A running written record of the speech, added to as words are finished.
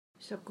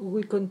So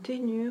we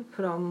continue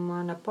from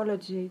an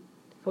apology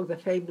for the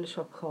fables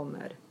of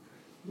Homer.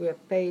 We are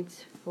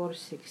page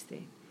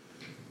 460.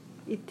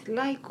 It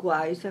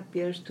likewise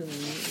appears to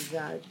me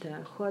that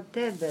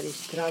whatever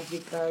is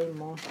tragical,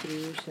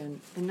 monstrous,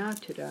 and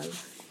unnatural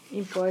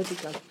in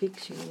poetical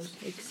fictions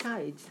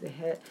excites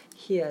the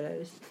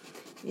hearers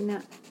in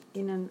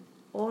an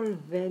all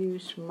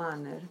various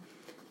manner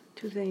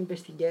to the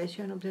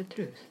investigation of the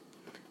truth,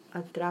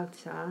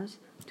 attracts us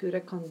to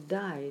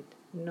recondite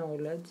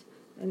knowledge,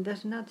 and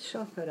does not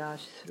suffer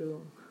us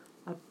through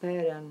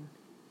apparent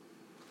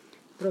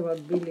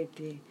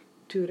probability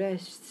to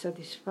rest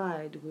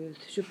satisfied with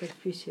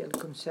superficial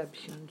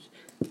conceptions,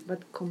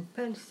 but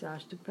compels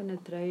us to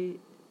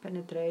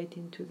penetrate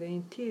into the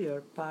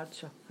interior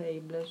parts of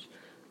fables,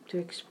 to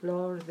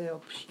explore the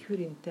obscure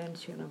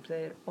intention of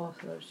their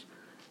authors,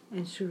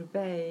 and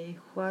survey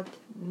what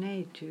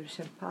natures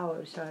and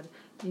powers are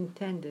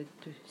intended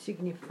to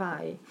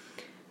signify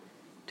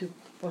to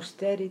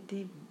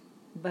posterity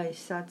by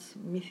such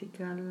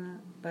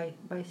mystical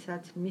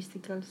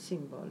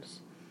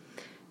symbols.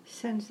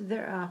 Since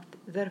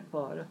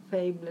therefore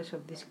fables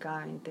of this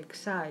kind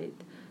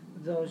excite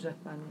those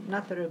of a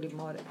naturally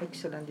more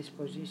excellent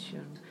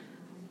disposition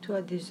to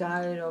a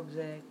desire of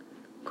the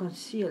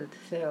concealed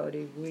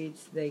theory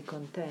which they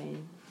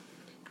contain,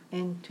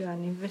 and to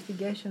an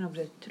investigation of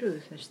the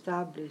truth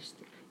established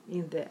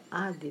in the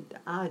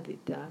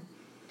adita,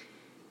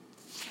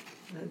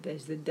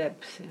 there's the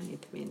depth,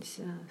 it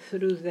means,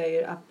 through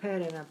their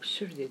apparent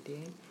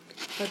absurdity,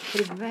 but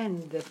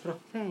prevent the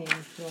profane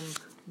from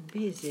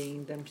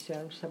busying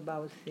themselves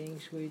about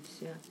things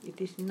which it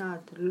is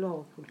not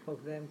lawful for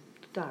them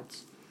to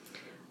touch.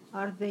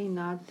 Are they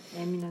not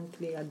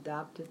eminently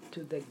adapted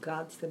to the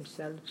gods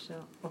themselves,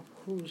 of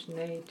whose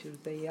nature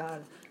they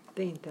are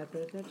the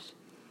interpreters?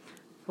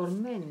 For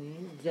many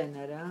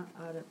genera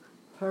are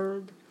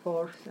hurled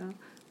forth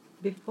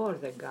before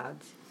the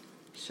gods,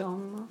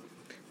 some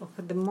of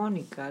a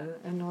demonical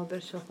and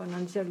others of an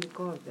angelic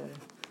order,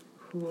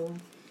 who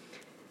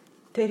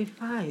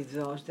terrify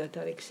those that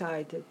are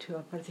excited to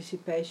a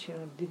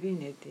participation of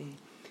divinity,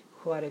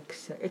 who are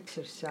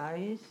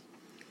exercised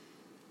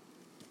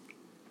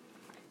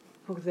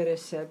for the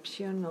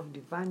reception of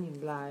divine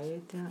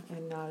light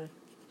and are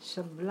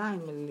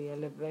sublimely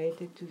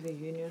elevated to the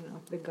union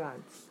of the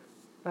gods.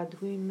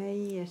 But we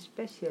may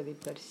especially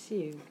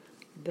perceive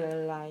the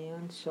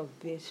alliance of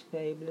these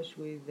fables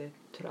with the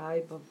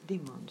tribe of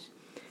demons,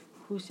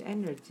 whose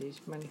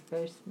energies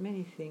manifest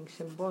many things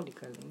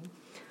symbolically,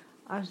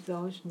 as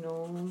those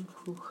known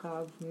who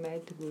have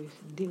met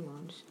with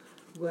demons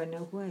when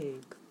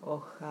awake,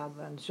 or have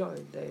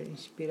enjoyed their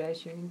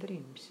inspiration in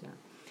dreams,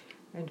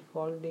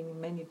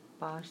 enfolding many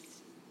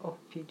past or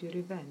future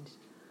events.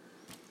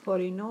 For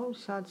in all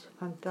such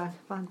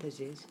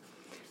fantasies,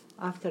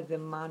 after the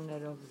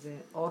manner of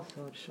the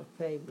authors of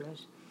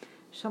fables,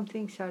 some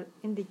things are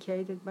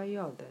indicated by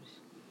others,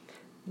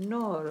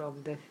 nor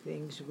of the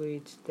things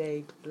which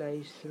take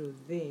place through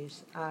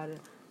these are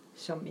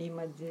some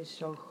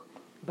images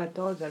but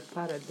other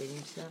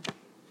paradigms,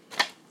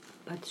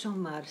 but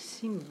some are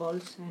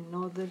symbols and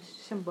others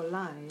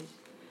symbolize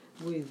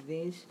with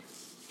this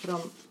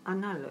from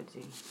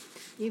analogy.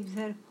 If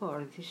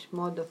therefore this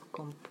mode of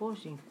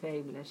composing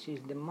fables is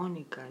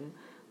demonical,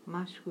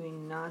 must we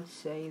not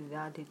say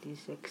that it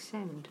is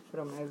exempt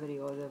from every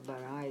other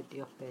variety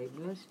of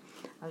fables,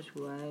 as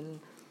well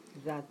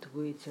that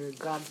which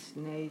regards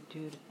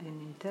nature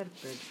and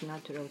interprets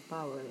natural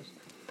powers,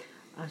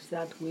 as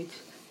that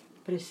which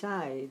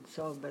presides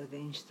over the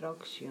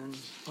instruction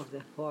of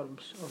the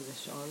forms of the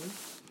soul?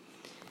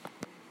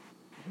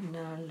 And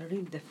I'll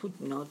read the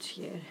footnotes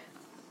here.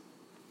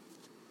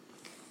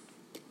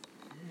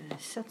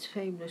 Such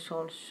fables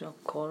also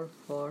call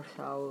forth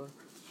our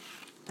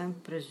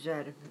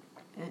unperverted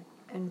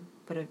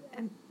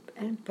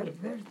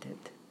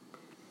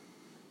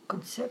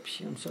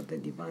conceptions of the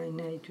divine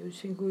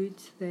natures, in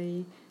which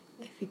they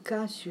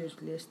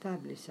efficaciously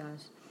establish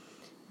us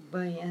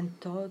by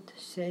untaught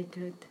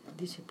sacred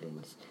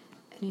disciplines,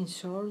 and in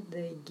short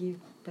they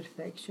give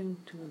perfection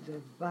to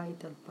the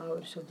vital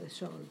powers of the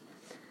soul.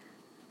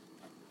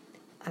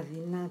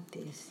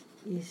 Adinatis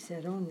is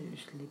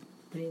erroneously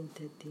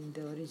printed in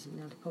the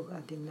original of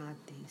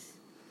Adinatis.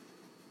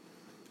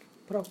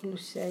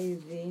 Proclus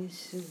says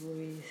this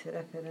with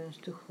reference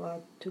to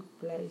what took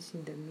place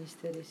in the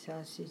mysteries,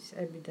 as is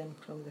evident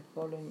from the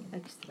following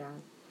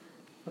extract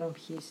from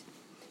his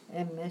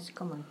MS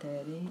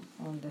commentary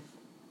on the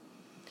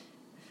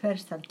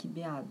first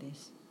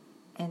Alcibiades: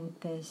 εν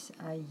τες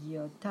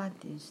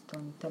αγιοτάτης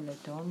των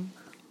τελετών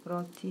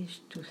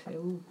πρώτης του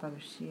Θεού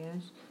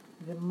παρουσίας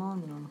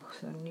δαιμόνων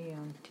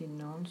χθονίων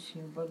τεινών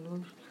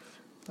σύμβολους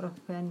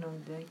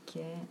προφαίνονται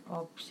και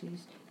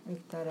όψεις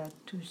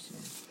εκταρατούσε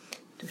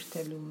τους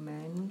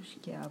τελουμένους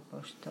και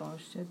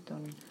αποστώσε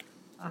των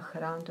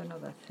αχράντων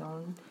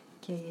αγαθών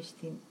και εις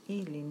την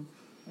ύλην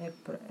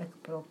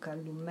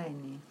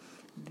εκπροκαλουμένη,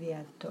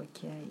 δια το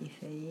και οι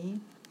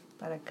θεοί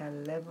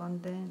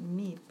παρακαλεύονται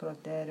μη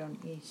προτέρων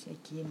εις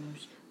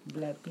εκείνους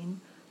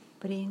βλέπειν,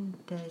 πριν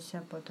τες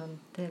από τον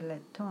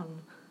τελετών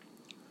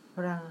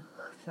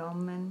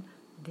φραχθόμεν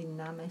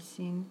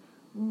δυνάμεσιν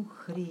ου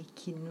χρή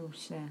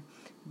κινούσε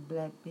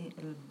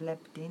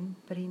βλέπτην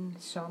πριν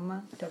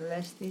σώμα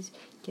τελέστης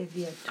και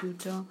δια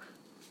τούτο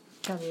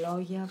τα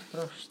λόγια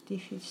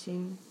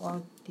προστίθησιν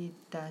ότι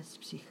τας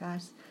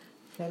ψυχάς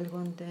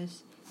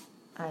θέλγοντες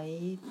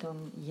αεί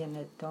των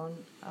γενετών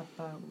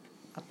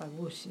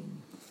απαγούσιν.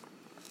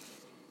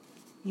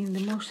 In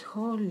the most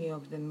holy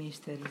of the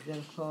mysteries,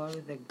 therefore,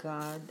 the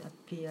God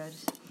appears.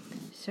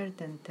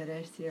 Certain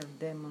terrestrial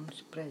demons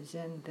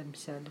present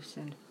themselves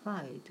and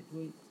fight,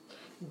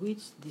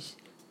 which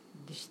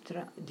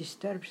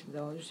disturbs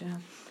those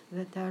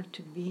that are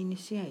to be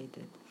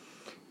initiated,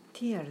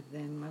 tear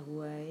them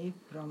away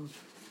from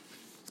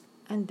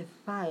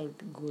undefiled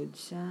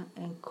goods,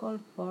 and call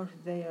forth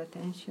their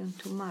attention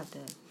to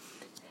matter.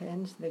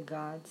 Hence the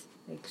gods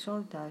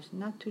exhort us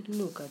not to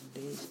look at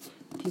this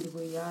till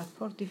we are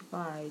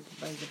fortified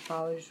by the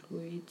powers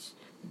which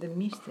the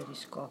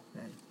mysteries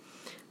offer.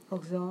 For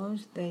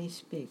those they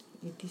speak,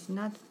 it is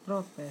not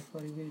proper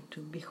for you to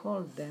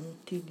behold them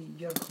till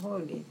your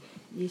body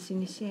is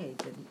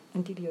initiated,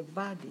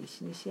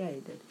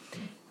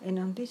 And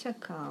on this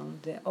account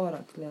the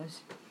oracles,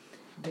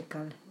 the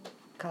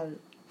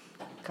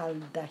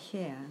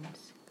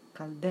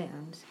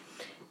Chaldeans,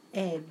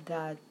 add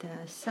that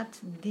such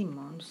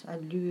demons,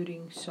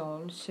 alluring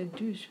souls,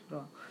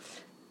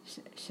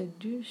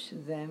 seduce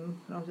them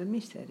from the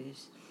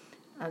mysteries.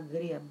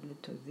 Agreeable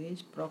to this,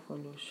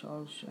 Proclus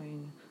also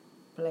in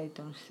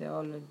Platon's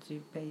Theology,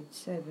 page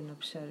 7,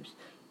 observes,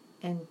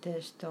 «Εν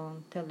τες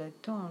των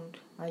τελετών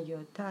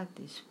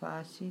αγιωτάτης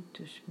φάση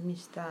τους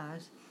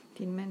μιστάς,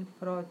 την μεν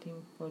πρώτην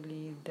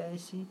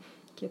πολυειδέση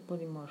και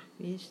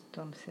πολυμορφής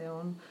των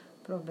θεών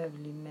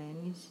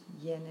προβεβλημένης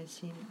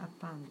γένεσιν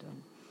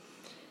απάντων».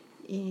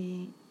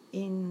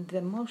 In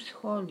the most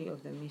holy of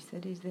the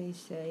mysteries, they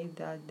say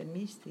that the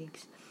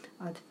mystics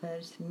at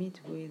first meet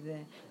with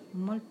the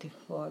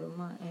multiform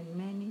and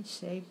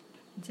many-shaped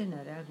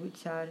genera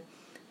which are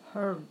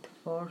hurled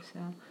forth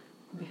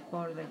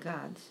before the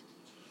gods.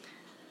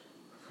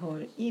 For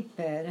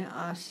hyper,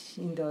 as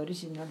in the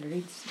original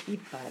reads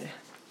hyper.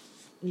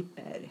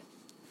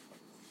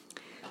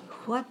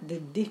 What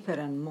the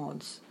different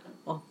modes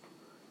of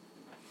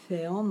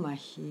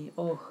Theomachy,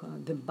 or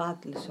the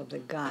battles of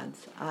the gods,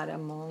 are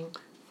among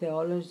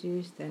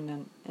theologists and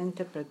an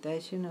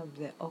interpretation of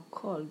the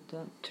occult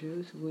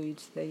truth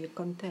which they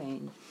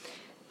contain,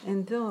 and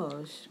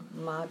those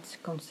much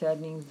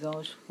concerning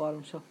those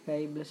forms of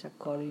fables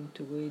according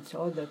to which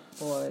other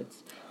poets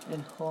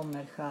and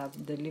Homer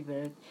have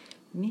delivered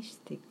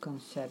mystic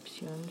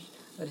conceptions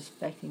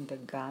respecting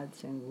the gods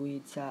and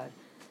which are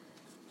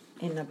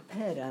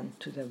inapparent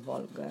to the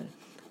vulgar.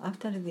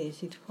 After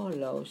this, it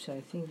follows, I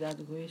think, that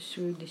we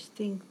should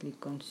distinctly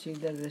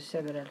consider the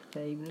several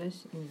fables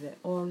in the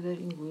order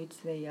in which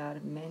they are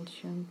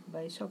mentioned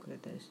by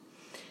Socrates,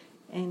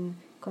 and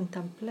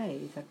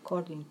contemplate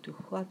according to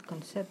what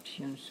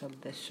conceptions of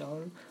the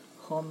soul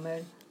Homer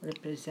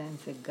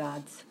represents the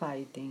gods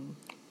fighting,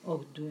 or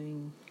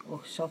doing, or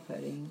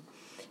suffering,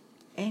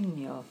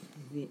 anything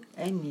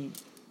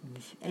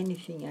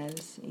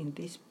else in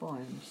these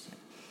poems.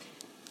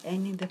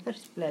 And in the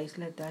first place,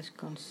 let us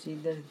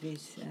consider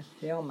this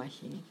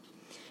Theomachy,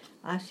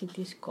 as it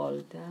is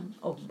called,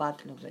 of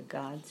Battle of the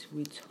Gods,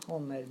 which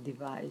Homer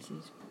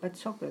devises, but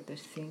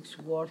Socrates thinks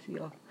worthy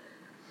of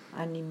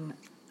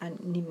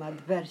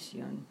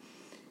animadversion,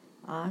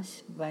 as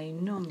by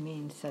no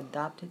means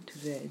adapted to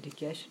the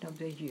education of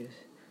the youth,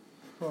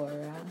 for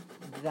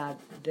that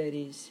there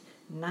is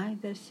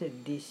neither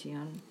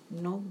sedition,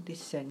 nor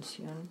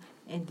dissension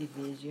and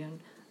division,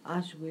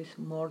 as with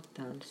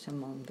mortals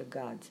among the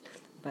gods,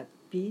 but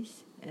peace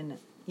and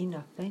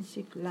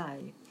inoffensive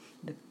life.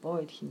 The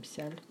poet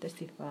himself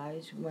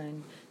testifies when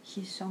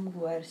he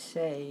somewhere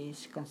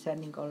says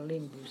concerning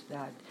Olympus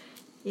that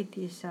it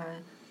is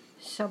a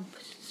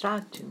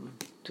substratum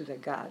to the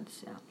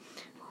gods,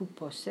 who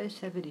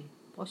possess every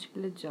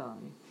possible joy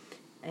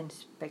and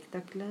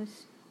spectacles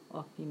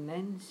of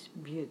immense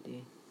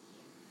beauty.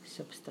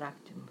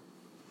 Substratum.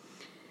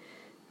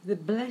 The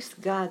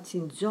blessed gods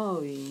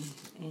enjoy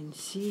and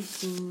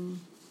ceasing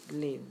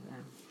live.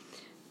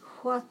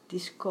 What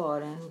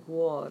discord and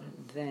war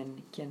then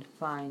can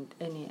find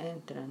any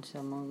entrance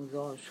among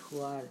those who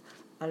are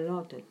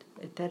allotted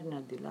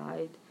eternal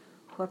delight,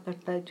 who are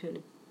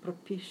perpetually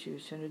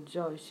propitious and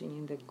rejoicing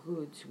in the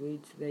goods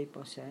which they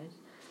possess?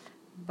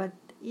 But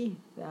if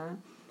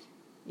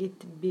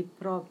it be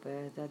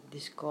proper that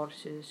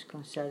discourses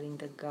concerning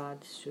the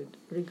gods should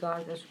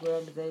regard as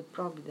well their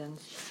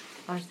providence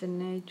as the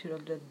nature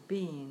of the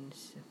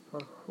beings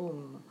for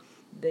whom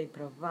they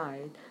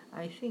provide,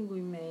 I think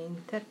we may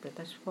interpret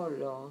as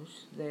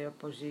follows their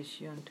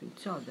opposition to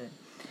each other.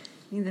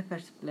 In the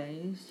first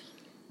place,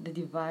 the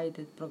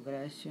divided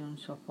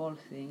progressions of all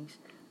things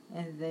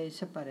and their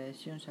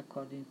separations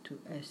according to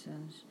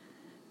essence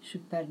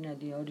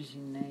supernally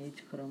originate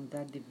from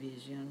that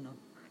division of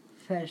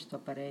first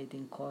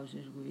operating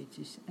causes which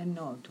is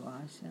unknown to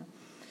us.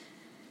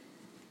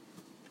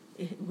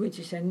 which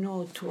is a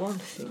no to all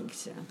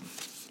things,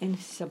 and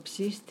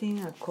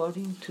subsisting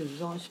according to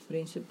those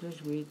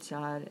principles which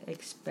are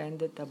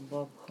expanded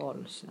above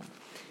wholes.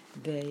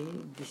 They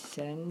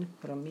descend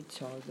from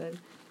each other,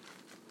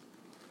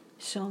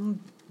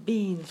 some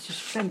being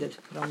suspended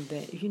from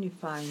the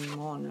unifying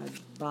monad,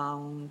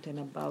 bound and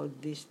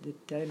about this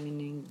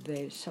determining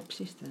their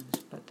subsistence,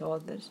 but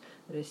others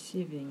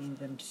receiving in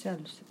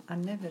themselves a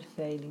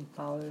never-failing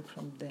power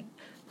from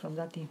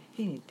that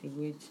infinity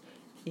which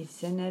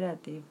is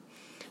generative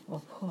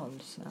of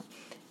wholes,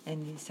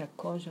 and is a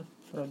cause of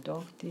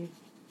productive,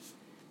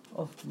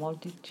 of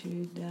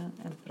multitude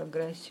and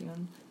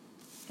progression,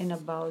 and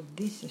about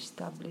this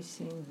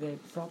establishing the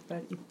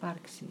proper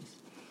hyparxis.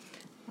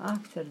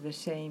 After the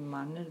same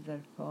manner,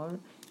 therefore,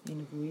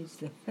 in which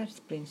the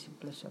first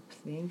principles of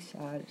things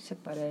are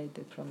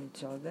separated from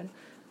each other,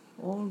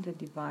 all the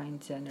divine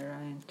genera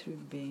and true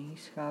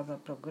beings have a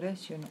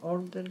progression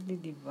orderly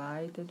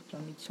divided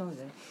from each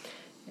other,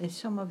 and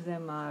some of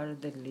them are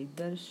the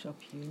leaders of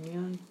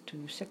union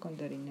to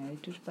secondary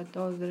natures, but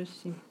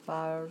others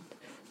impart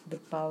the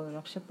power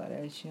of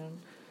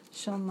separation.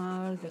 Some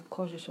are the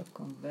causes of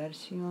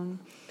conversion,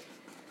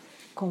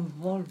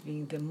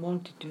 convolving the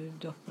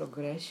multitude of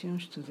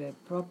progressions to the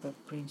proper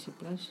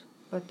principles,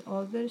 but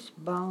others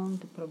bound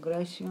the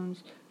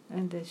progressions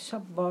and the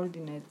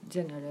subordinate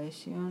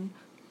generation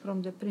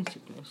from the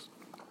principles.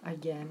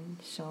 Again,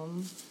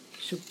 some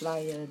supply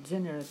a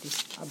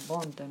generative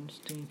abundance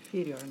to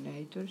inferior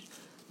natures,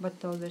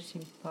 but others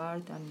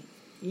impart an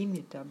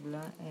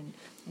immutable and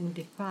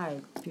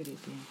undefiled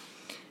purity.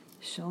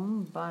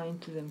 Some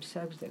bind to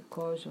themselves the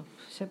cause of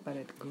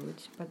separate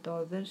goods, but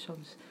others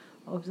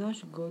of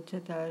those goods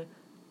that are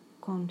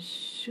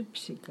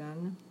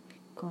consubsistent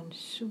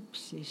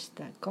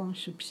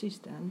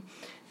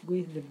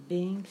with the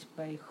beings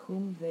by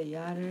whom they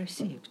are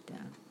received,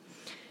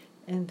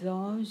 and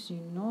those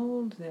in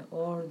all the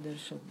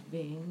orders of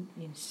being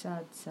in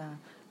such a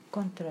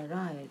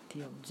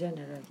contrariety of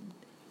general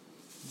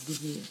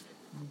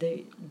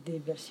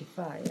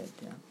diversified.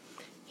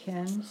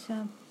 Hence,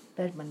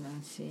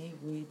 permanency,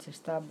 which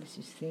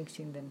establishes things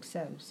in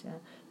themselves,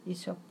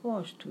 is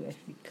opposed to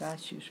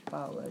efficacious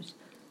powers,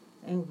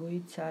 and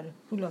which are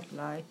full of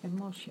life and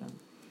motion.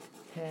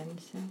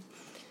 Hence,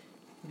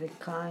 the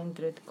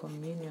kindred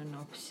communion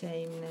of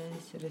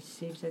sameness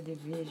receives a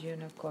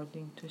division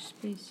according to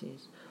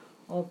species,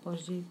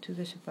 opposite to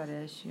the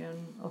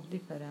separation of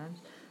difference,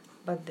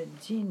 but the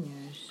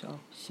genius of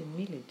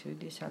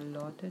similitude is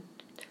allotted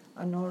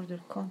an order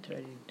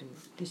contrary to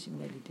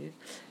dissimilitude,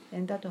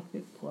 and that of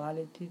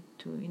equality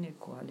to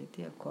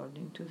inequality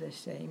according to the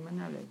same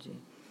analogy.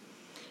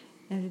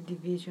 And the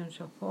divisions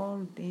of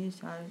all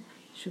these are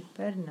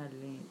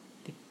supernally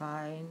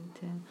defined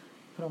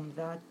from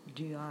that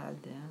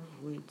duad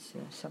which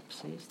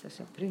subsists as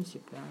a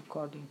principle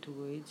according to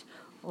which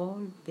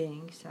all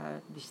beings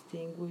are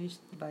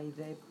distinguished by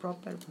their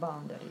proper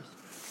boundaries.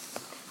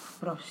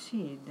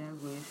 Proceed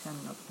with an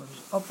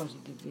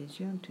opposite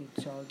division to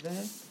each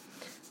other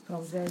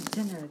from their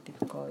generative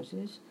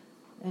causes,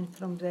 and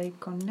from their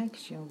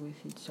connection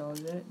with each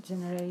other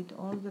generate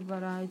all the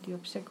variety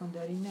of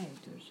secondary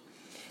natures.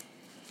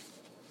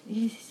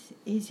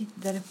 Is it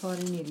therefore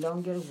any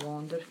longer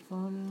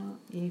wonderful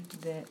if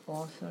the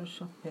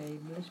authors of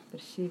Fables,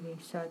 perceiving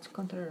such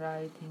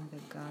contrariety in the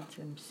gods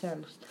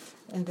themselves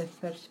and the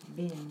first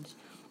beings,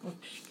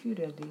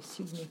 obscurely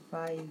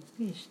signify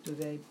this to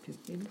their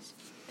pupils?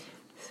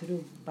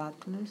 Through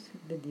battles,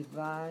 the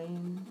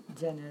divine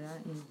genera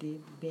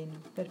indeed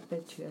being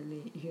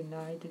perpetually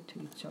united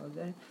to each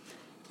other,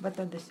 but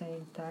at the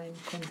same time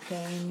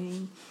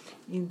containing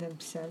in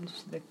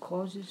themselves the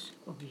causes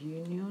of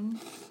union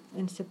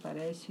and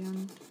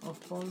separation of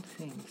all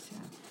things.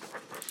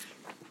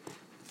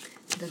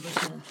 There is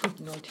a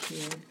footnote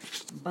here,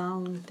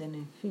 bound and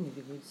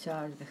infinity, which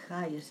are the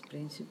highest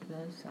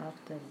principles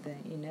after the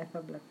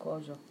ineffable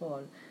cause of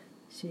all.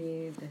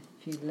 See the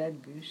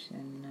Philebus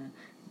and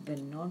the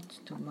notes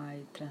to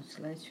my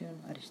translation,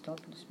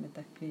 Aristotle's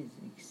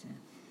Metaphysics.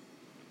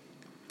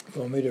 You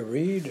want me to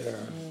read?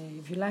 Or?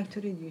 If you like to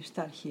read, you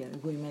start here.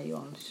 We may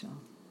also.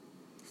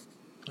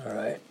 All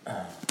right.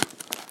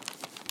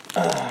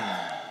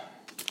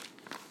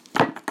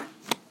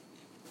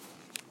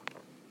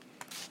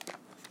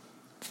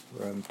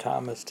 From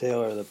Thomas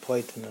Taylor, the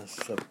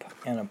Platonist,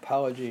 an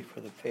apology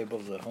for the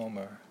Fables of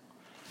Homer.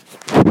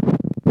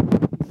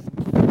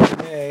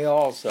 May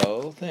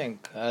also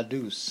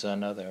adduce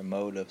another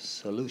mode of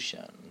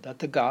solution, that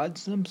the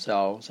gods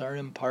themselves are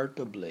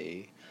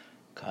impartably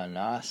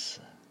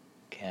conascent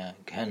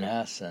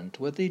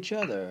with each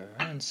other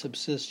and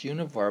subsist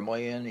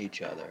uniformly in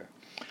each other,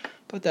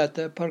 but that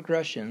the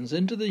progressions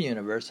into the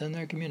universe and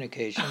their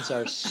communications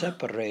are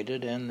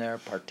separated in their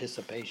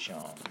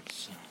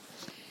participations,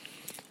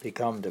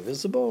 become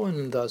divisible,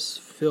 and thus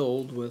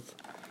filled with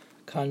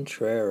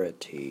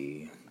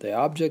contrariety, the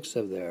objects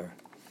of their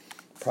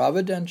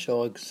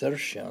providential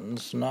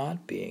exertions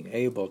not being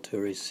able to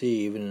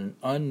receive in an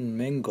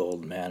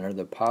unmingled manner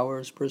the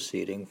powers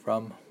proceeding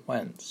from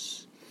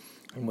whence,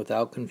 and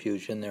without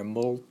confusion their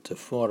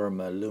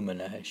multiform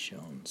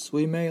illuminations.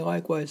 We may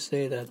likewise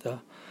say that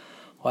the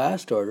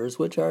last orders,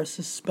 which are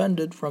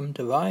suspended from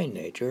divine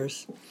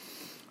natures,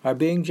 are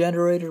being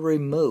generated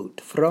remote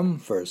from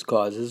first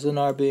causes and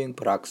are being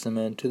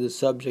proximate to the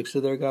subjects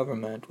of their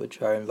government, which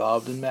are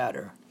involved in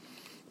matter,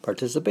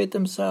 participate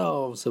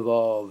themselves of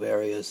all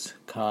various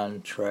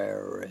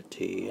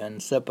contrariety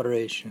and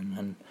separation,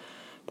 and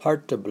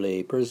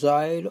partably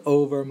preside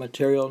over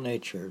material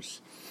natures,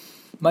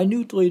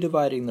 minutely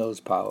dividing those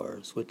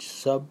powers which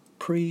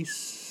subsist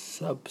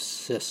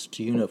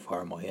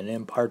uniformly and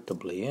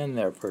impartably in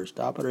their first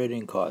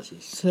operating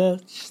causes.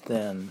 Such,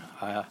 then,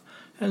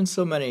 and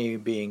so many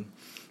being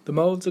the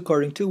modes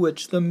according to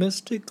which the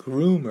mystic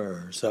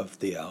rumors of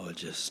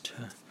Theologists,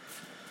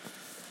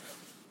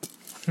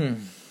 the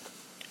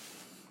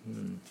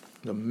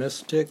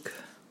mystic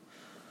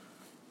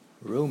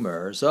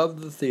rumors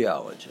of the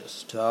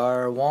Theologists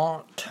are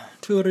wont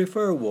to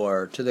refer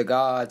war to the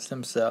gods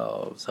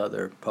themselves,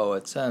 other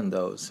poets, and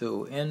those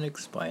who, in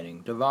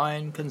explaining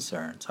divine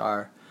concerns,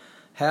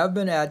 have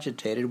been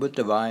agitated with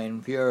divine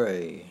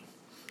fury,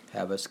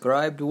 have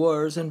ascribed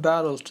wars and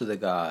battles to the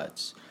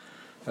gods,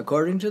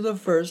 according to the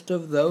first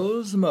of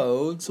those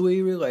modes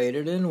we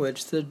related, in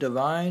which the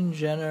divine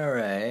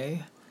genera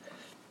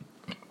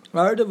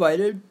are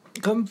divided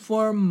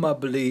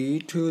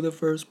conformably to the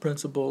first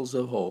principles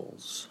of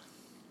wholes.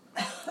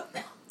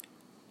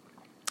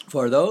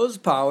 For those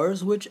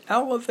powers which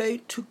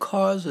elevate to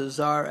causes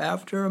are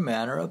after a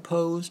manner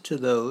opposed to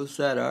those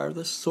that are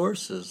the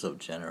sources of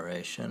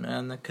generation,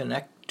 and the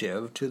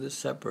connective to the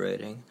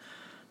separating,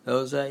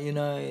 those that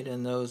unite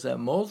and those that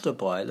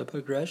multiply the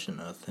progression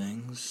of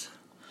things.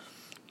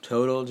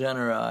 Total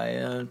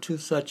generi to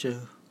such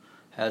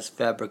as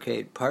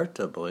fabricate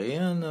partably,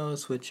 and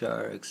those which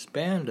are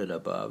expanded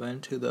above,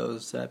 and to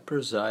those that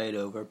preside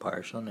over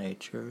partial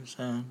natures,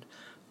 and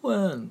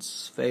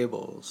whence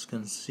fables,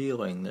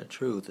 concealing the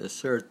truth,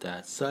 assert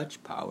that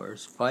such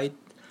powers fight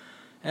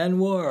and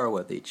war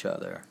with each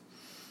other.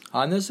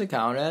 On this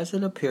account, as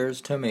it appears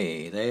to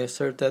me, they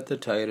assert that the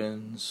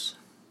Titans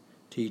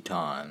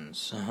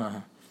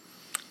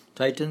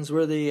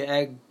were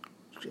the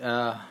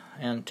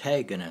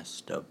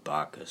antagonist of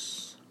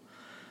Bacchus,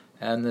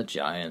 and the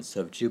giants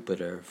of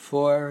Jupiter,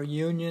 for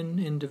union,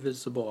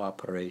 indivisible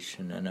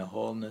operation, and a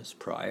wholeness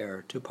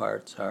prior to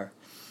parts are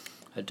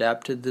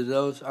adapted to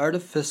those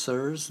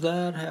artificers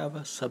that have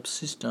a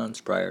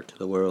subsistence prior to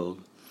the world.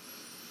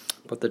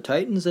 But the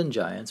Titans and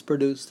giants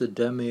produce the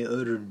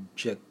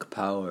demiurgic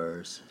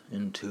powers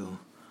into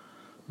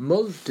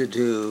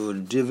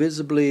multitude,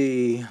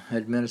 divisibly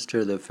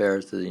administer the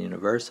affairs of the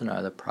universe, and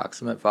are the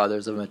proximate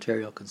fathers of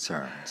material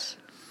concerns.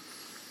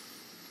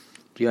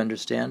 Do you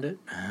understand it?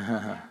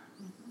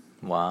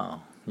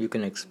 Wow, you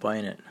can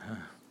explain it.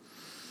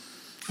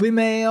 We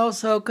may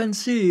also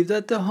conceive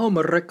that the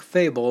Homeric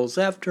fables,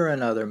 after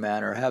another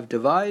manner, have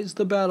devised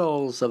the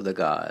battles of the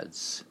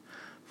gods.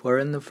 For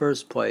in the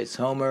first place,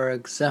 Homer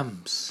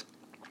exempts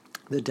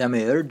the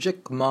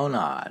demiurgic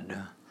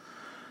monad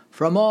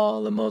from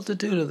all the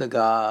multitude of the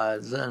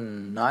gods,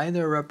 and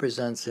neither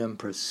represents him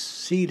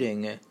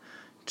proceeding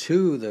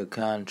to the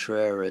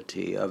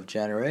contrariety of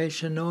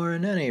generation, nor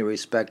in any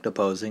respect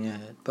opposing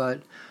it.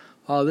 But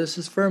while this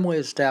is firmly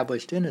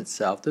established in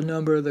itself, the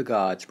number of the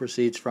gods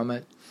proceeds from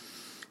it,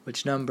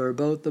 which number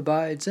both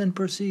abides and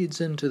proceeds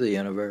into the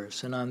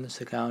universe, and on this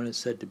account is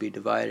said to be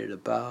divided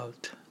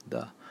about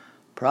the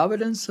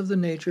providence of the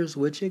natures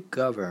which it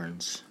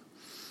governs.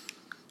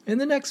 In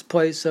the next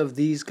place of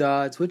these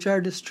gods, which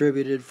are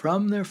distributed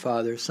from their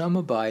Father, some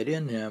abide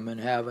in him, and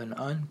have an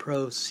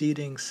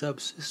unproceeding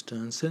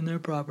subsistence in their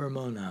proper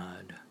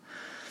monad,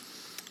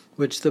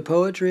 which the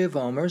poetry of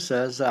Homer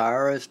says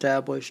are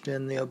established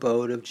in the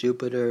abode of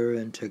Jupiter,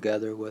 and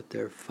together with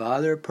their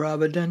father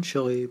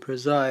providentially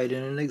preside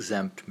in an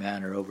exempt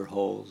manner over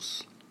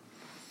wholes.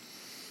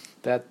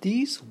 That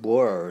these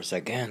wars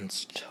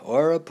against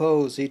or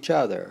oppose each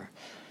other,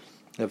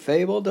 the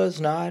fable does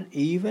not,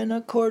 even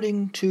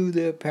according to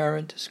the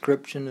apparent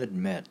description,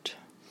 admit,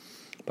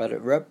 but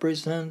it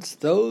represents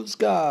those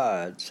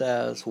gods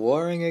as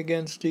warring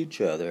against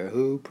each other,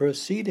 who,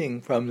 proceeding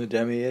from the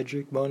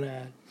demiurgic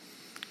monad,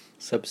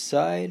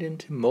 subside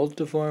into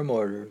multiform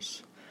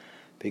orders,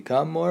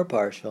 become more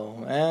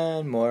partial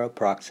and more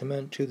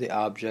approximate to the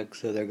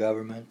objects of their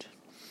government,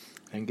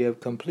 and give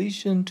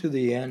completion to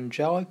the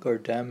angelic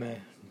or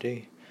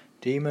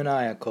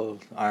demoniacal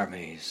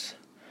armies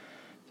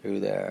through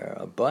their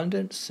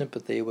abundant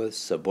sympathy with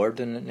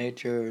subordinate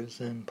natures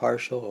and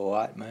partial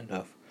allotment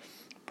of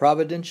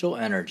providential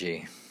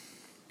energy.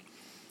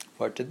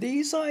 For to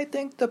these I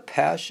think the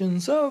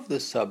passions of the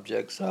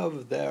subjects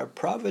of their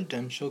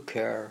providential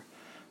care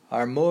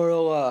are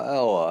moral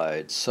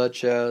allied,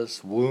 such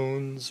as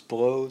wounds,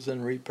 blows,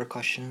 and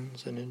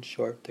repercussions, and in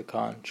short the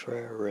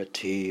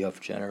contrariety of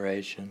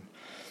generation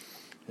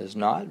is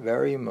not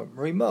very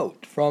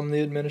remote from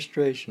the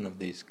administration of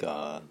these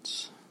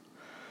gods.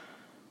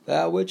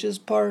 That which is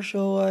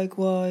partial,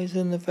 likewise,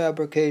 in the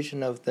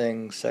fabrication of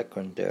things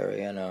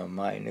secondary and a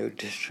minute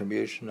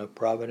distribution of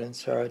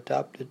providence are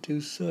adopted to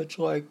such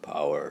like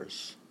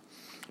powers,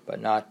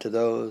 but not to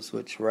those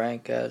which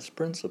rank as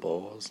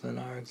principles, and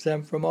are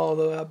exempt from all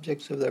the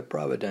objects of their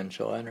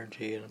providential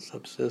energy, and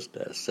subsist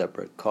as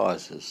separate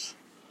causes.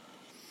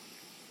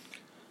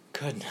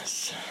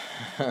 Goodness.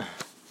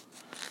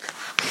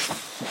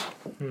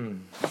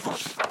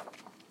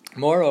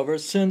 Moreover,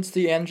 since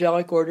the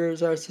angelic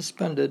orders are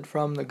suspended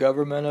from the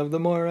government of the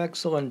more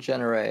excellent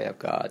genera of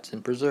gods,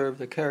 and preserve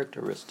the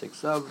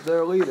characteristics of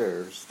their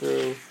leaders,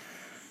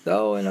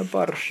 though in a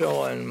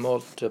partial and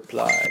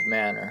multiplied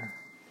manner,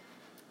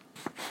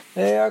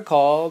 they are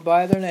called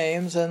by their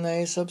names, and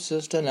they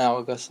subsist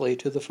analogously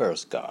to the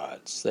first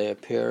gods. They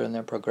appear in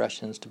their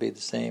progressions to be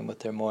the same with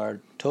their more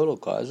total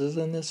causes,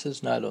 and this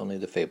is not only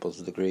the fables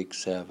of the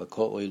Greeks have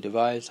occultly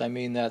devised. I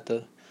mean that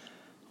the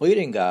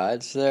leading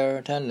gods, their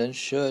attendants,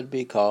 should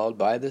be called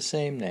by the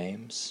same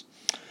names.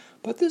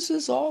 But this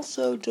is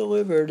also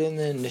delivered in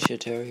the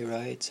initiatory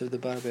rites of the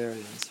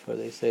barbarians, for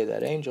they say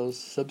that angels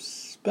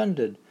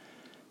suspended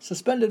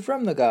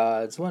from the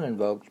gods, when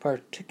invoked,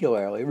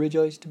 particularly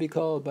rejoice to be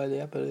called by the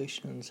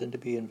appellations and to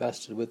be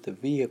invested with the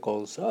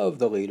vehicles of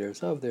the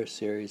leaders of their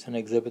series, and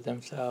exhibit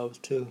themselves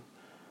to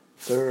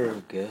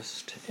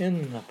Thurgist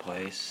in the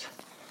place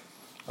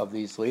of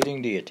these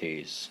leading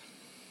deities.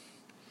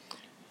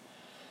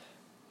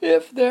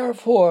 If,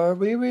 therefore,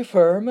 we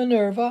refer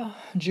Minerva,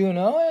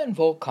 Juno, and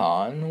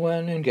Vulcan,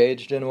 when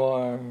engaged in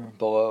war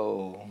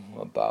below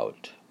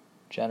about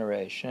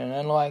generation,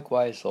 and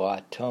likewise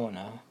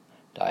Latona,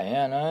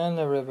 Diana, and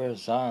the river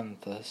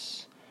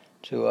Xanthus,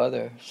 to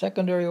other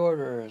secondary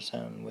orders,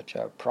 and which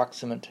are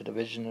proximate to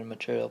division in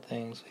material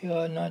things, we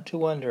ought not to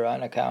wonder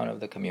on account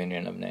of the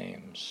communion of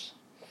names.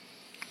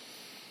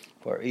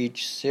 For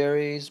each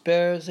series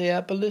bears the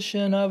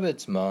appellation of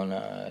its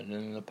monad,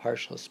 and the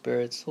partial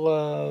spirits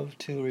love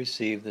to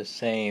receive the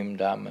same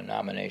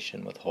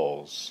denomination with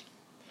wholes.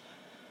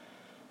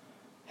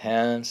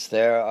 Hence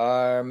there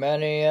are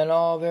many and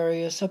all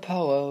various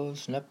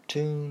Apollos,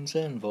 Neptunes,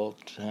 and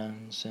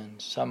Vulcans,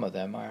 and some of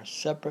them are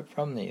separate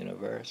from the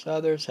universe.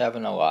 Others have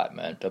an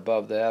allotment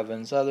above the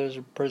heavens, others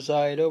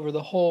preside over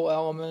the whole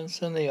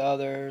elements, and the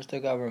others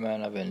the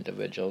government of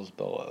individuals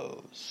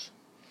below.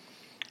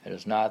 It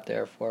is not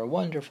therefore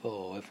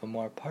wonderful if a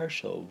more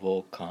partial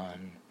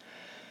Vulcan,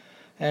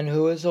 and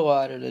who is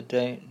allotted a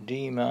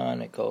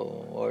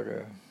demoniacal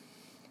order,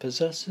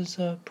 possesses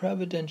a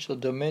providential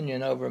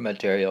dominion over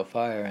material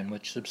fire, and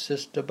which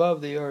subsists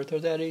above the earth, or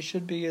that he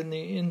should be in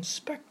the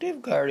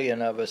inspective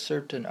guardian of a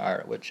certain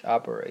art which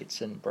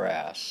operates in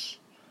brass.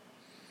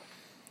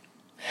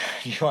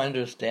 You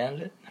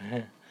understand it?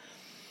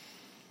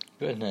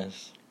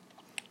 Goodness.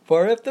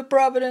 For if the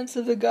providence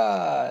of the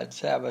gods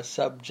have a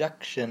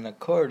subjection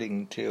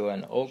according to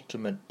an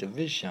ultimate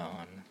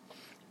division,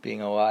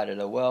 being allotted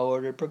a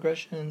well-ordered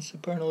progression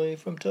supernally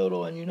from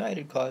total and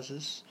united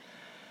causes,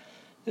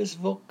 this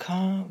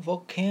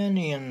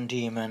Vulcanian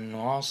demon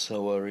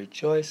also will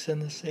rejoice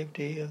in the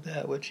safety of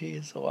that which he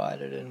is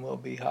allotted, and will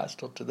be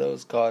hostile to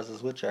those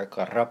causes which are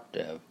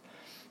corruptive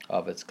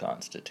of its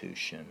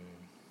constitution.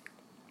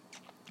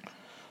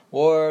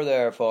 War,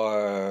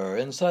 therefore,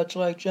 in such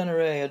like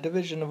genera, a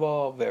division of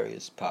all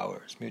various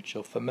powers,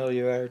 mutual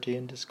familiarity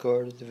and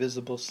discord, a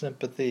divisible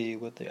sympathy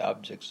with the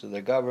objects of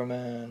their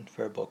government,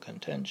 verbal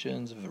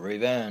contentions,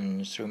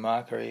 revenge through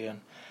mockery,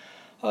 and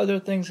other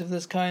things of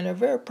this kind are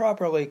very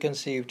properly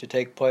conceived to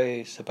take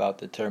place about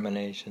the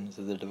terminations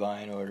of the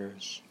divine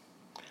orders.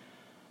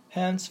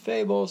 Hence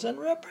fables and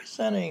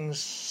representing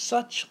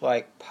such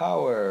like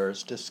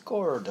powers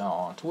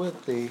discordant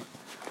with the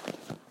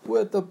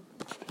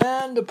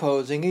and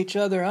opposing each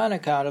other on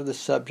account of the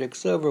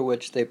subjects over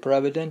which they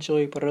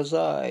providentially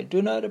preside,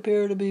 do not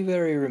appear to be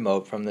very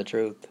remote from the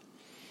truth.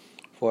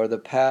 For the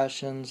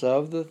passions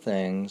of the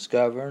things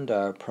governed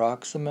are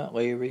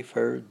proximately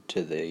referred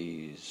to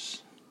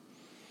these.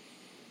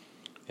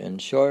 In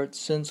short,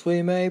 since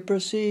we may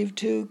perceive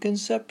two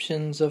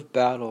conceptions of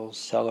battles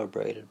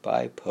celebrated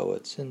by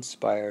poets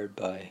inspired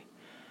by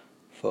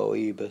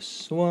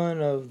Phoebus,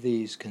 one of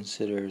these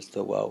considers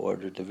the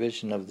well-ordered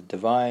division of the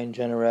divine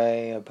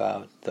genera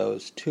about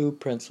those two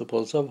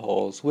principles of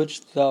wholes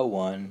which the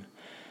one,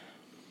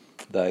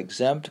 the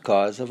exempt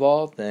cause of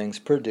all things,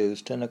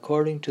 produced, and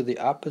according to the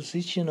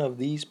opposition of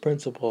these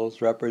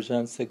principles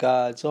represents the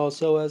gods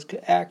also as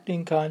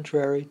acting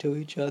contrary to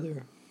each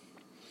other.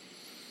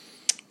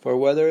 For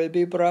whether it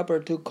be proper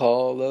to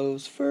call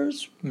those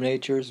first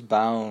natures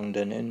bound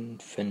and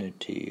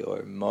infinity,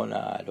 or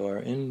monad, or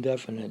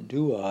indefinite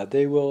duad,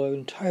 they will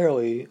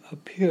entirely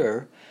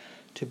appear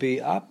to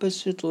be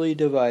oppositely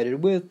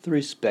divided with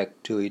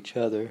respect to each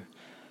other,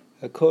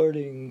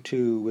 according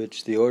to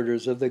which the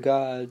orders of the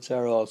gods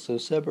are also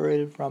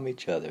separated from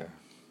each other.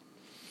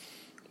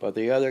 But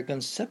the other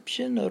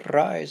conception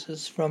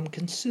arises from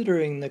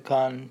considering the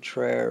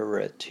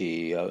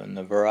contrariety and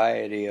the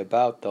variety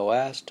about the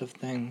last of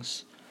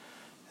things,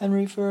 and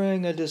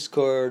referring a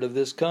discord of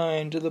this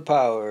kind to the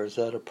powers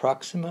that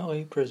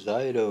approximately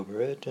preside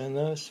over it, and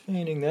thus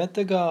feigning that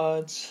the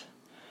gods,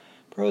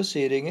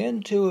 proceeding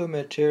into a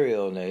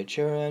material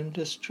nature and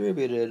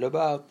distributed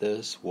about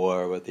this,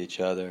 war with each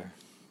other.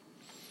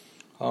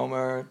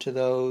 Homer, to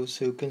those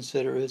who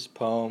consider his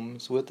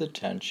poems with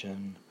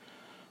attention,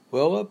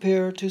 will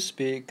appear to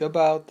speak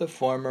about the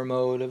former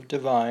mode of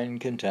divine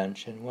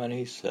contention when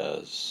he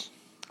says,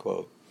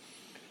 quote,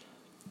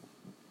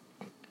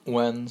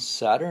 "When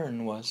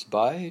Saturn was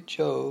by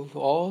Jove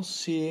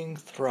all-seeing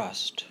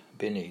thrust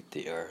beneath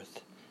the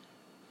earth."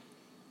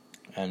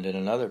 And in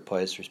another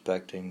place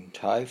respecting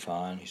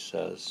Typhon, he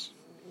says,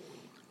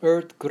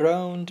 "Earth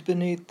groaned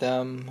beneath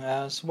them,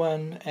 as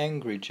when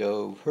angry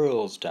Jove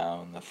hurls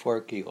down the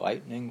forky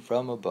lightning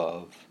from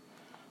above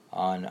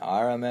on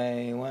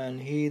Arame, when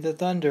he the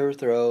thunder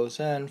throws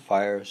and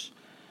fires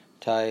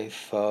Typhonius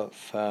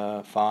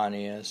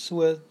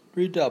with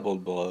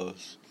redoubled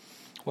blows.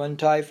 When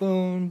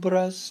Typhoon,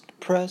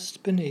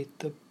 pressed beneath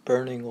the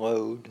burning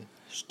load,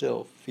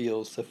 still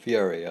feels the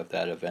fury of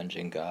that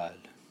avenging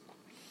god."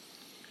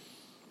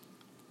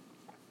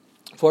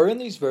 For in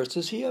these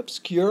verses he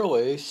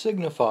obscurely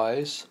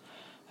signifies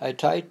a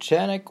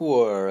titanic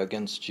war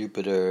against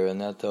Jupiter,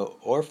 and that the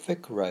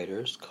Orphic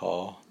writers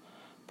call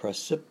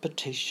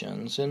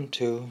precipitations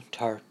into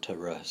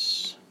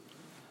Tartarus.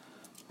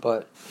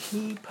 But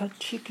he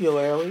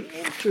particularly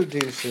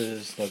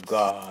introduces the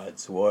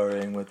gods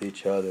warring with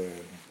each other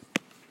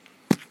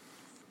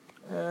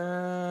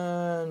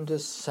and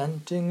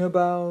dissenting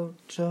about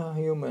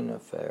human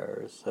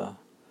affairs,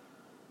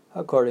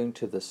 according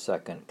to the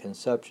second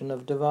conception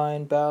of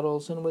divine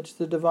battles, in which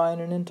the divine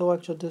and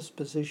intellectual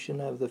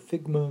disposition of the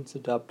figments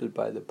adopted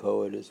by the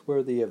poet is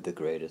worthy of the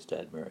greatest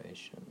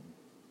admiration.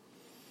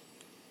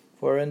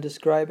 For in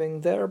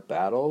describing their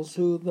battles,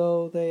 who,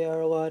 though they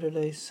are allotted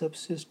a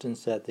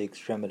subsistence at the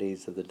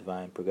extremities of the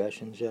divine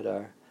progressions, yet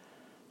are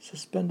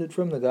suspended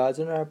from the gods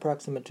and are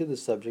proximate to the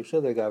subjects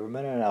of their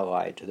government and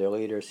allied to their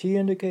leaders, he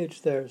indicates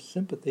their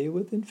sympathy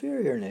with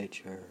inferior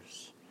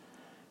natures,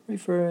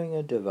 referring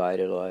a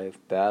divided life,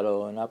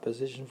 battle, and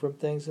opposition from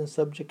things in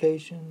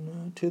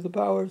subjugation to the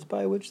powers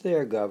by which they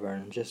are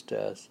governed, just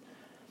as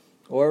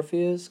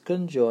Orpheus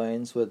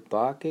conjoins with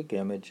Bacchic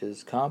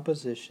images,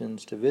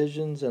 compositions,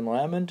 divisions, and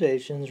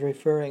lamentations,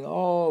 referring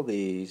all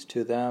these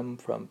to them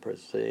from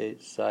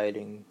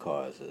presiding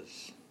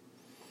causes.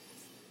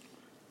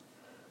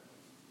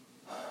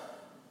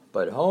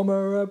 But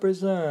Homer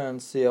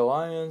represents the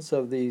alliance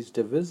of these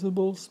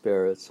divisible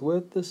spirits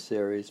with the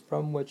series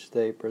from which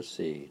they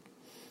proceed,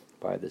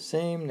 by the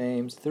same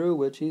names through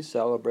which he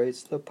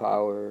celebrates the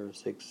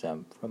powers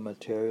exempt from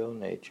material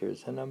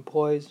natures, and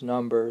employs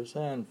numbers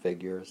and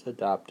figures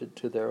adapted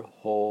to their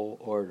whole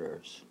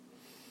orders.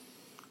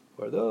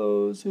 For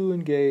those who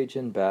engage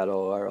in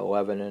battle are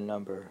 11 in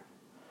number,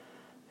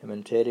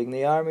 imitating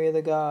the army of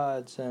the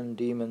gods and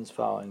demons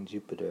following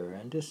Jupiter,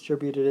 and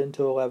distributed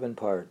into 11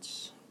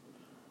 parts.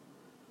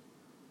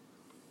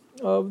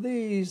 Of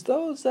these,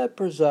 those that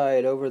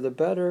preside over the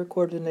better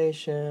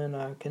coordination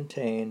are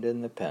contained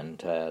in the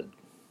pentad.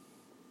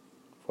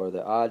 For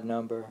the odd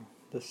number,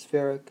 the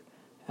spheric,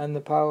 and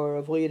the power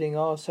of leading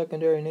all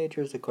secondary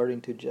natures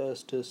according to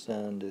justice,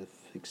 and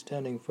if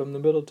extending from the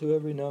middle to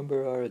every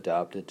number, are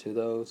adopted to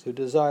those who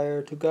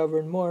desire to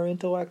govern more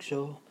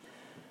intellectual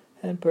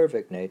and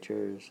perfect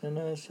natures, and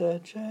as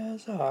such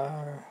as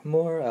are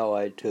more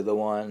allied to the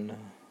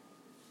one.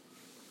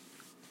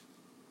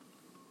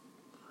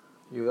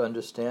 You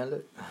understand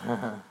it?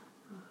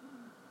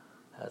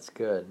 That's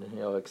good.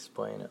 You'll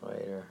explain it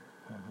later.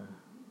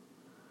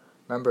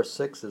 Number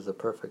 6 is a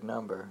perfect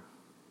number.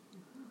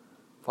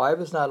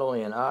 5 is not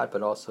only an odd,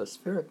 but also a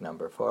spheric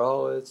number, for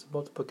all its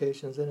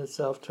multiplications in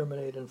itself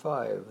terminate in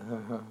 5.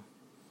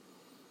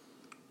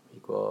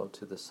 Equal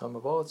to the sum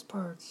of all its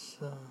parts.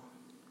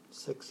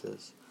 6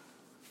 is.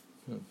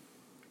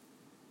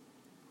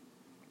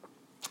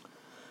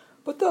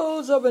 But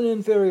those of an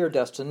inferior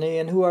destiny,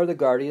 and who are the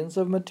guardians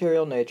of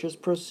material natures,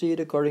 proceed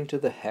according to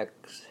the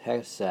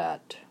Hexad.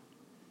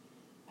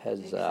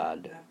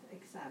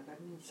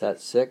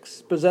 That's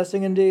 6,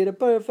 possessing indeed a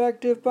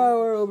perfective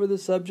power over the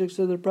subjects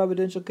of their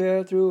providential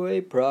care through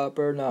a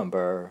proper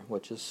number,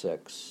 which is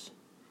 6.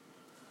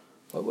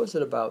 What was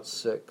it about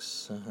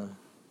 6? One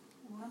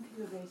thing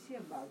that I see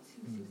about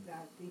 6 is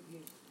that if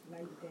you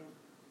like the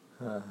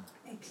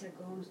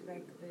hexagons,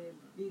 like the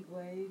big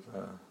waves,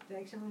 the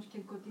hexagons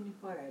can continue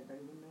forever,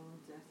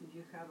 just if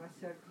you have a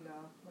circle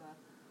of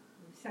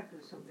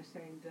circles of the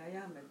same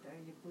diameter,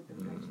 you put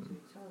them next to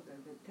each other,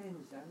 the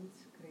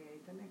tangents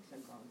create an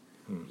hexagon.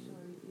 So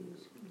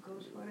it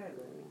goes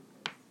forever,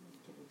 it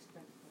can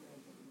expand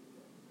forever.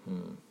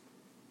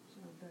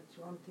 So that's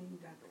one thing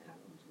that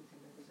happens with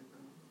an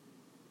hexagon.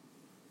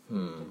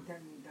 You can tell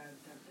me that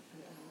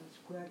a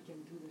square can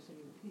do the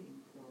same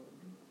thing,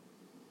 probably.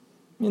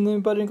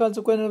 But in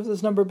consequence of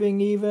this number being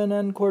even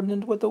and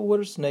coordinate with the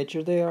worst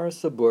nature, they are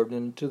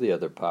subordinate to the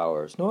other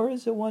powers. Nor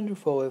is it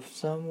wonderful if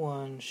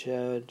someone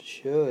should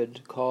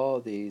call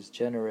these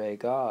genera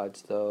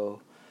gods,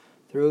 though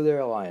through their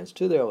alliance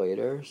to their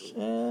leaders,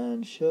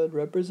 and should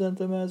represent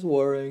them as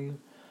warring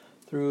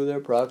through their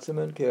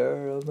proximate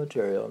care of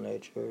material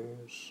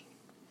natures.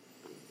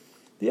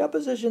 The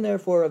opposition,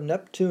 therefore, of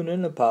Neptune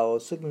and Apollo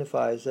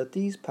signifies that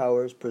these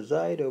powers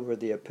preside over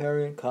the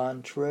apparent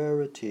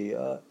contrariety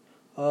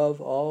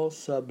of all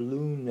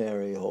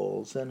sublunary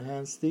wholes, and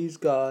hence these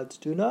gods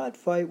do not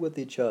fight with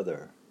each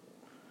other,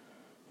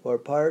 for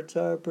parts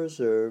are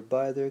preserved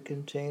by their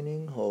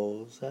containing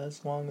wholes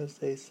as long as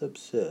they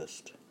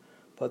subsist.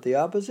 But the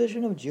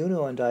opposition of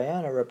Juno and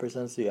Diana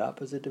represents the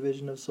opposite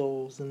division of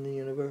souls in the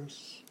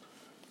universe,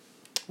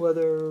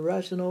 whether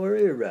rational or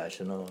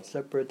irrational,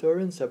 separate or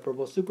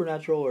inseparable,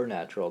 supernatural or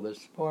natural, the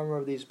former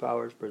of these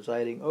powers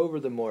presiding over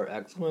the more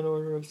excellent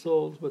order of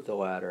souls, with the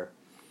latter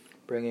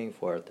bringing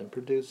forth and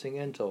producing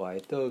into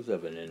light those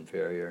of an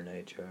inferior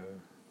nature.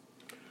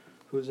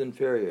 Who's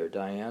inferior,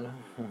 Diana?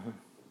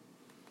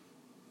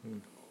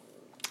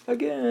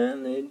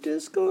 Again, the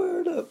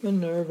discord of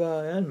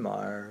Minerva and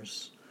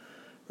Mars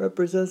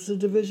represents the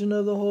division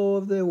of the whole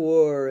of the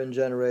war and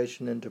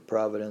generation into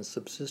providence,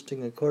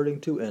 subsisting according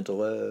to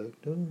intellect,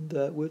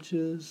 that which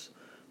is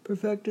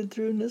perfected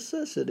through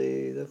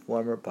necessity, the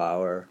former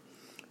power,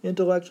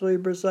 intellectually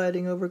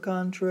presiding over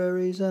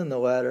contraries, and the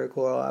latter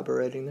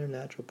cooperating their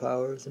natural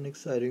powers and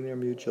exciting their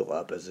mutual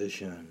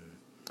opposition.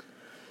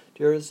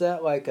 Dear, is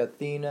that like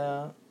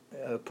Athena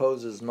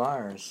opposes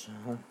Mars?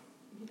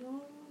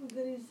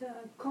 There is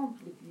a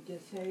conflict, you can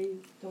say,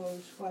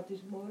 towards what is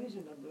more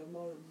reasonable,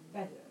 more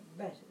better,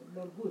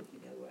 more good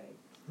in a way,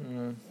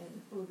 and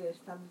for the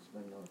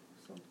establishment of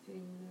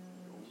something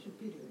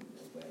superior in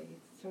a way.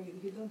 So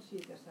you don't see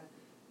it as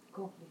a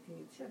conflict in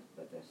itself,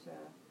 but as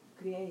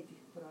a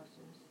creative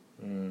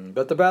process.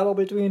 But the battle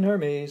between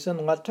Hermes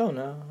and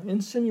Latona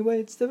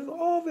insinuates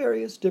all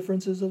various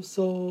differences of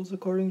souls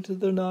according to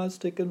their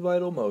Gnostic and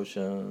vital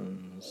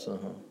motions.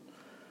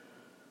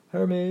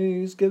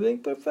 Hermes giving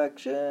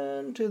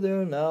perfection to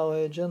their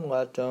knowledge, and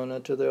Latona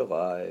to their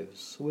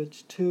lives,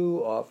 which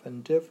too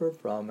often differ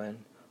from and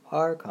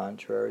are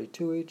contrary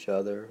to each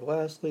other.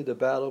 Lastly, the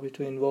battle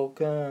between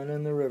Vulcan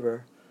and the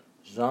river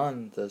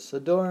Xanthus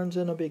adorns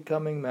in a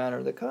becoming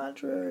manner the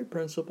contrary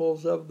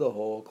principles of the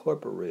whole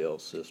corporeal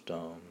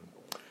system,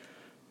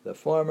 the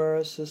former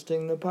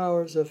assisting the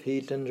powers of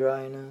heat and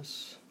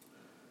dryness.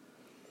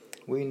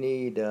 We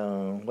need,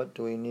 what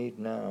do we need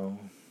now?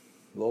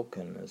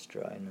 Vulcan is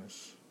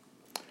dryness.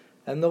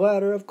 And the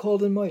latter of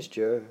cold and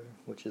moisture,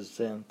 which is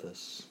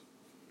Xanthus,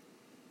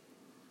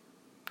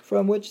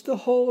 from which the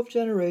whole of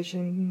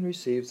generation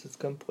receives its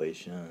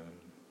completion.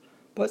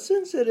 But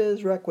since it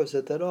is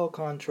requisite that all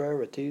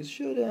contrarieties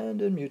should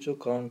end in mutual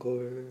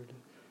concord,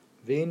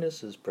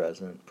 Venus is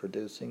present,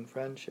 producing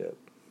friendship.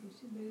 You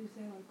see, there is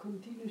a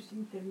continuous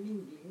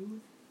intermingling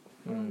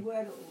from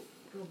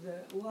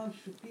the one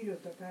superior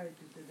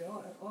totality to the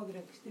other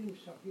extreme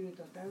superior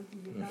totality.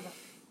 You have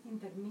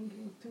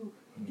intermingling two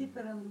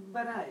different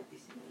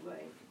varieties in a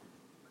way.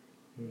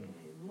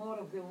 More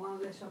of the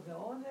one, less of the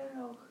other,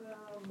 or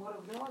more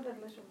of the other,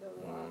 less of the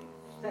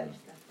one.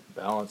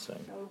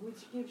 Balancing.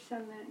 Which gives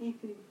an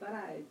infinite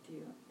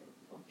variety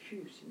of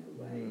hues in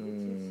a way,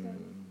 which is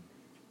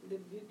the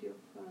beauty of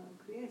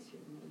creation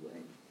in a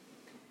way.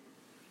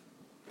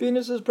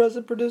 Venus is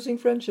present, producing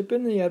friendship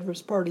in the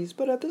adverse parties,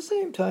 but at the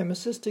same time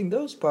assisting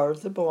those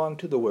powers that belong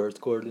to the worst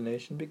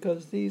coordination,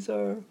 because these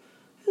are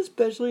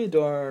especially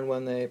adorned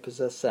when they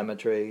possess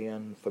symmetry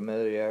and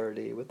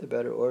familiarity with the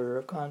better order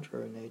of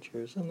contrary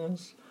natures, and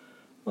thus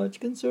much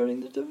concerning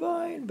the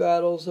divine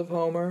battles of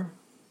Homer.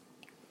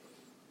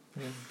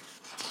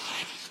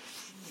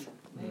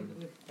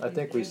 I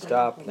think we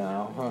stopped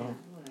now. Huh?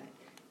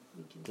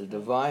 The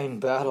divine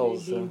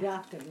battles.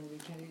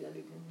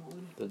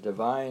 The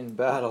divine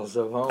battles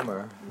of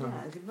Homer.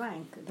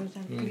 Divine. Those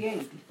are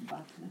creative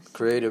battles.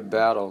 Creative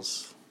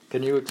battles.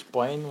 Can you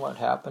explain what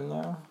happened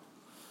there?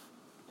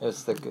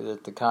 It's the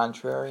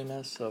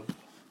contrariness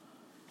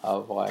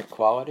of like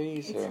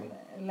qualities, or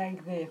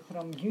like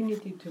from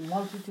unity to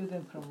multitude,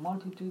 and from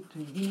multitude to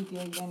unity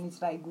again.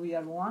 It's like we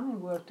are one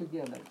and we are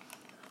together.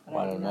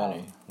 One and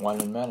many.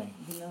 One and many.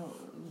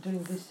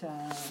 During this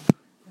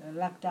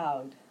locked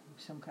out,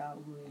 somehow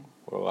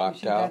we're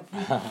locked out.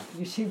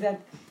 You see that.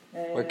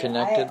 We're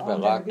connected but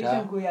locked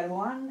out. We are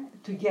one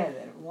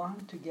together.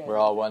 One together. We're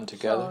all one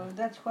together. So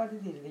that's what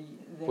it is.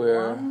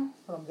 We're one,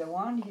 from the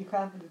one you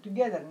have the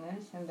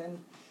togetherness, and then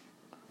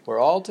we're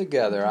all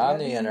together on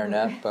the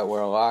internet, but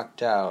we're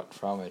locked out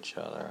from each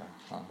other.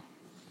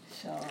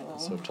 Huh?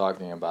 So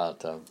talking about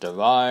the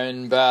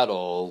divine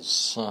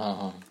battles.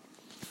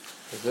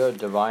 Is there a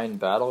divine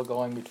battle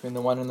going between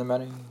the one and the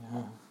many?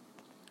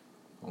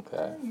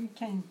 Okay. You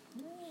can,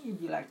 if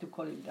you like to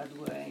call it that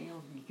way,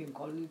 or you can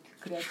call it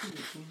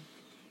creativity.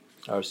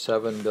 Are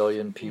 7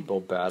 billion people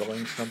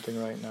battling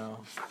something right now?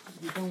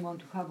 You don't want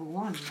to have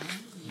one,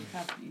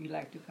 no? You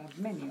like to have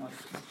many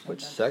also.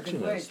 Which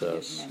section is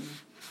this?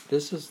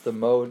 This is the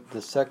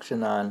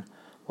section on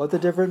what the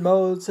different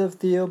modes of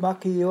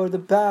Theomachy, or the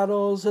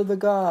battles of the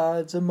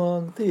gods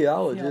among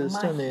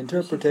theologists, and the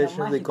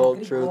interpretation of the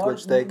occult truth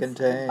which they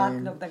contain. The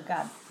battle of the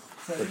gods.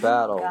 the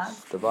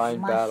battles,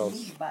 divine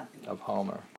battles of Homer.